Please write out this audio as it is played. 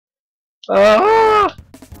Ah!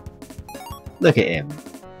 Look at him.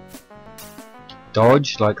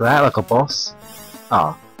 Dodge like that, like a boss.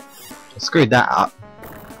 Ah, I screwed that up.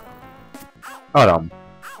 Hold on.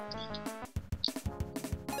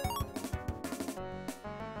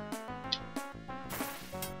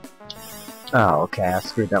 Oh, okay, I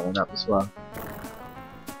screwed that one up as well.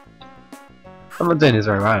 I'm not doing this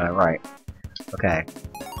very right, right. Okay.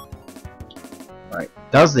 Right,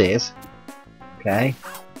 does this. Okay.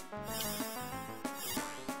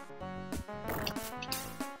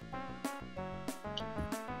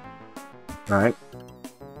 Right.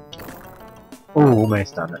 Oh,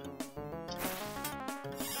 almost done it.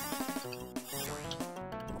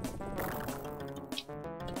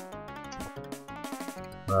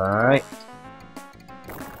 Alright.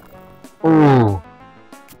 Ooh.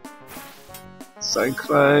 So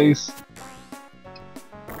close.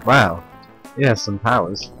 Wow. Yeah, some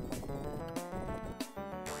powers.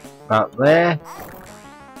 About there.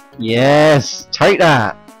 Yes! Take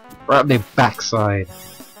that! Right up their backside.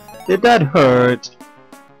 Did that hurt?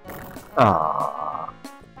 Ah,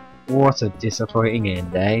 what a disappointing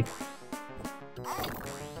end, eh?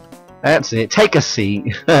 That's it. Take a seat.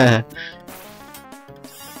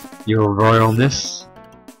 You're a royalness.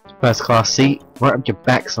 First class seat. Right up your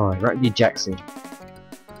backside. Right up your jacksie.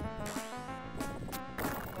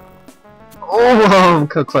 Oh,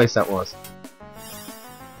 look how close that was.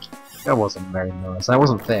 That wasn't very nice. That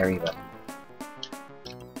wasn't fair either.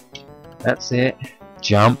 That's it.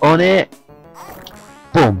 Jump on it.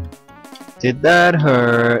 Boom. Did that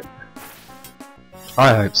hurt?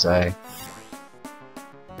 I hope so.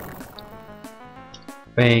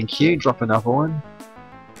 Thank you. Drop another one.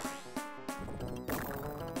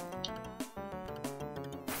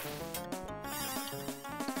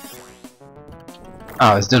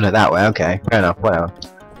 Oh, it's doing it that way. Okay, fair enough. Well,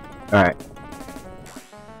 alright.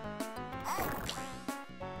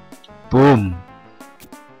 Boom.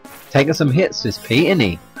 Taking some hits, this Pete, isn't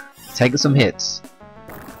he? Taking some hits.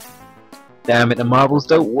 Damn it, the marbles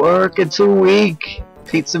don't work. It's too weak.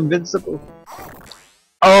 Pete's invincible.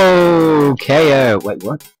 Oh, KO. Wait,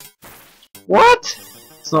 what? What?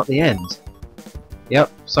 It's not the end. Yep,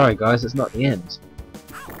 sorry guys, it's not the end.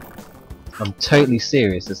 I'm totally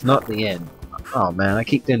serious, it's not the end. Oh man, I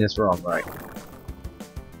keep doing this wrong, right?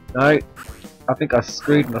 No, I think I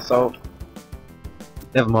screwed myself.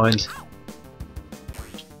 Never mind.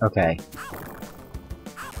 Okay.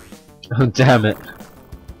 Oh damn it.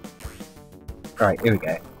 Right, here we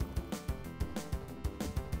go.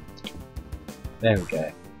 There we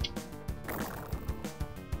go.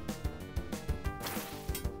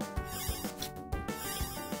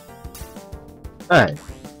 Oh.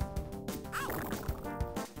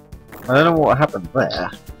 I don't know what happened there.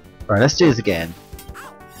 Right, let's do this again.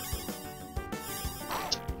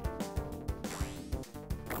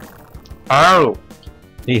 Oh!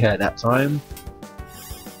 He hurt that time.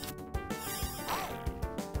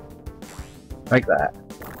 Like that.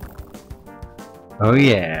 Oh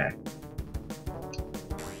yeah.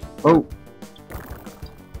 Oh!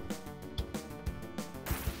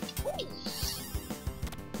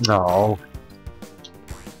 No.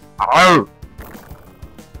 Oh!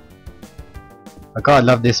 I gotta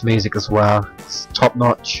love this music as well. It's top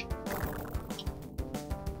notch.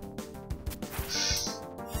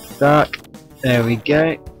 Duck. There we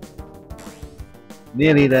go.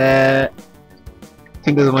 Nearly there. I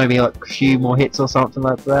think there's maybe like a few more hits or something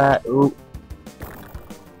like that. Ooh.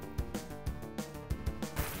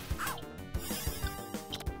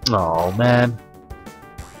 Oh man.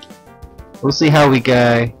 We'll see how we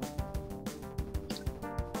go.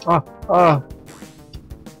 Oh, oh.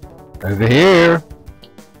 Over here.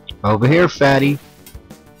 Over here, fatty.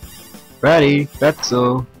 Fatty,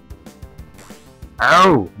 fatso.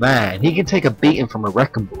 Oh man, he can take a beating from a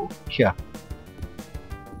wrecking ball. Yeah.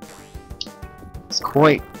 It's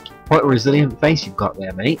quite a resilient face you've got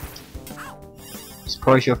there, mate. I'm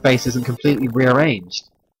surprised your face isn't completely rearranged.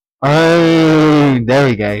 Oh, there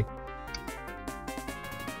we go.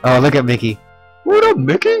 Oh, look at Mickey. What up,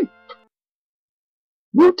 Mickey?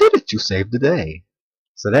 You did it, you saved the day.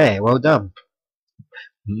 So there, well done.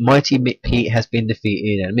 Mighty Pete has been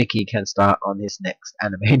defeated and Mickey can start on his next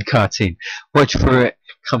animated cartoon. Watch for it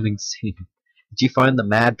coming soon. Did you find the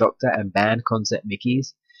Mad Doctor and band concert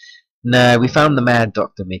Mickeys? No, we found the Mad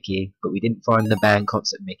Doctor Mickey, but we didn't find the band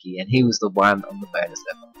concert Mickey, and he was the one on the bonus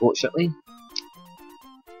level, unfortunately.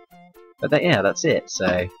 But that, yeah, that's it,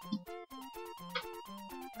 so...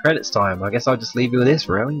 Credits time. I guess I'll just leave you with this,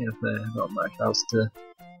 really, if there's not much else to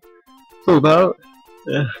talk about.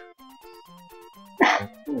 Yeah.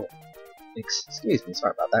 Excuse me,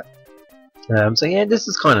 sorry about that. So yeah, this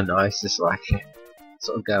is kind of nice, just like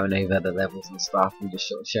sort of going over the levels and stuff and just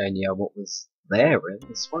sort of showing you what was there and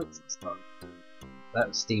the sprites and stuff. That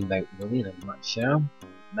was Steamboat Willie in a nutshell.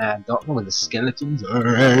 Mad Doctor with the skeletons. The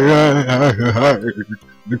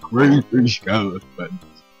creepy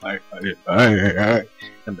skeletons. And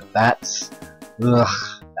the bats.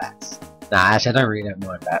 Ugh, bats. Nah, actually I don't really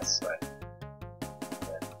mind bats, so.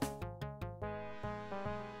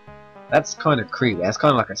 That's kind of creepy. That's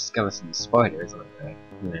kind of like a skeleton spider, isn't it?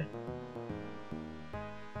 Yeah.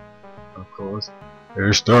 Of course.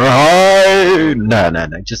 Mr. Hyde! No,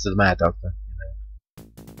 just the Mad Doctor.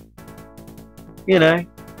 You know,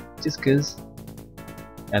 just cause.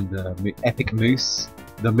 And the epic moose.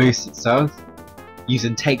 The moose itself.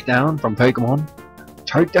 Using takedown from Pokemon.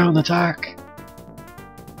 Takedown attack!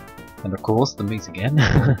 And of course, the moose again.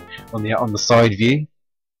 on the side view.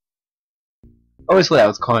 I always thought that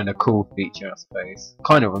was kind of a cool feature, I suppose.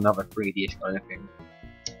 Kind of another 3D-ish kind of thing.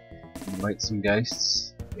 Notes and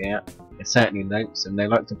ghosts. Yeah, they certainly notes, and they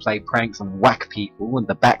like to play pranks and whack people with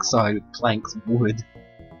the backside of planks of wood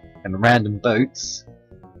and random boats.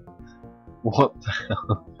 What the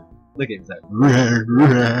hell? Look at that.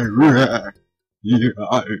 Yeah,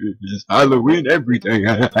 it's Halloween every day.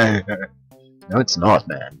 No, it's not,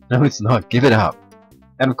 man. No, it's not. Give it up.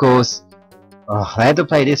 And of course, oh, I had to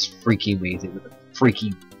play this freaky music with the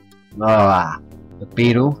freaky, the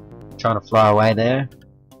beetle trying to fly away there.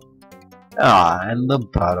 And the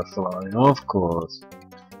butterfly, of course.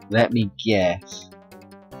 Let me guess.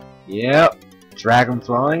 Yep,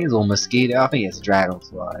 dragonflies or mosquito. I think it's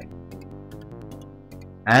dragonfly.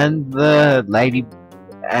 And the lady,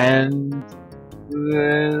 and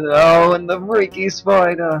and the freaky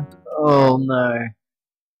spider. Oh no.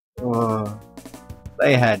 Oh,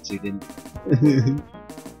 they had to, didn't they?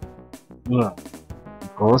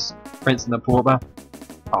 Of course, Prince and the Pauper.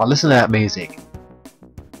 Oh, listen to that music.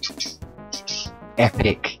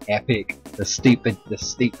 Epic, epic. The stupid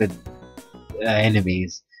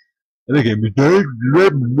enemies. Look at me,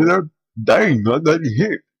 dang, I got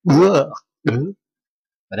hit.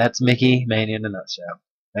 But that's Mickey Mania in a nutshell.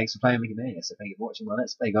 Thanks for playing Mickey Mania. So thank you for watching my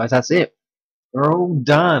Let's Play, guys. That's it. We're all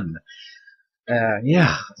done.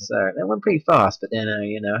 Yeah. So that went pretty fast, but then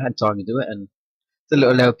you know, I had time to do it, and it's a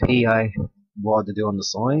little LP I wanted to do on the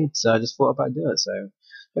side, so I just thought about doing it. So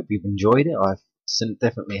hope you've enjoyed it. I've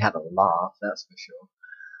definitely had a laugh, that's for sure.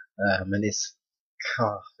 And it's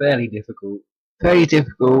fairly difficult,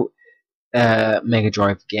 Mega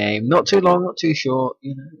Drive game. Not too long, not too short.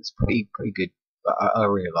 You know, it's pretty good. But I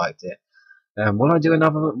really liked it. Will I do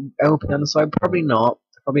another LP on the side? Probably not.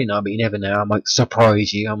 Probably not. But you never know. I might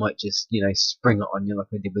surprise you. I might just spring it on you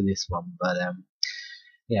like I did with this one. But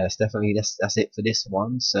yeah, it's definitely that's it for this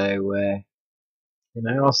one. So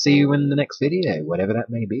I'll see you in the next video, whatever that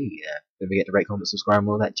may be. Don't forget to rate, comment, subscribe, and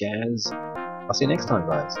all that jazz. I'll see you next time,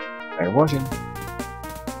 guys. Thanks for watching.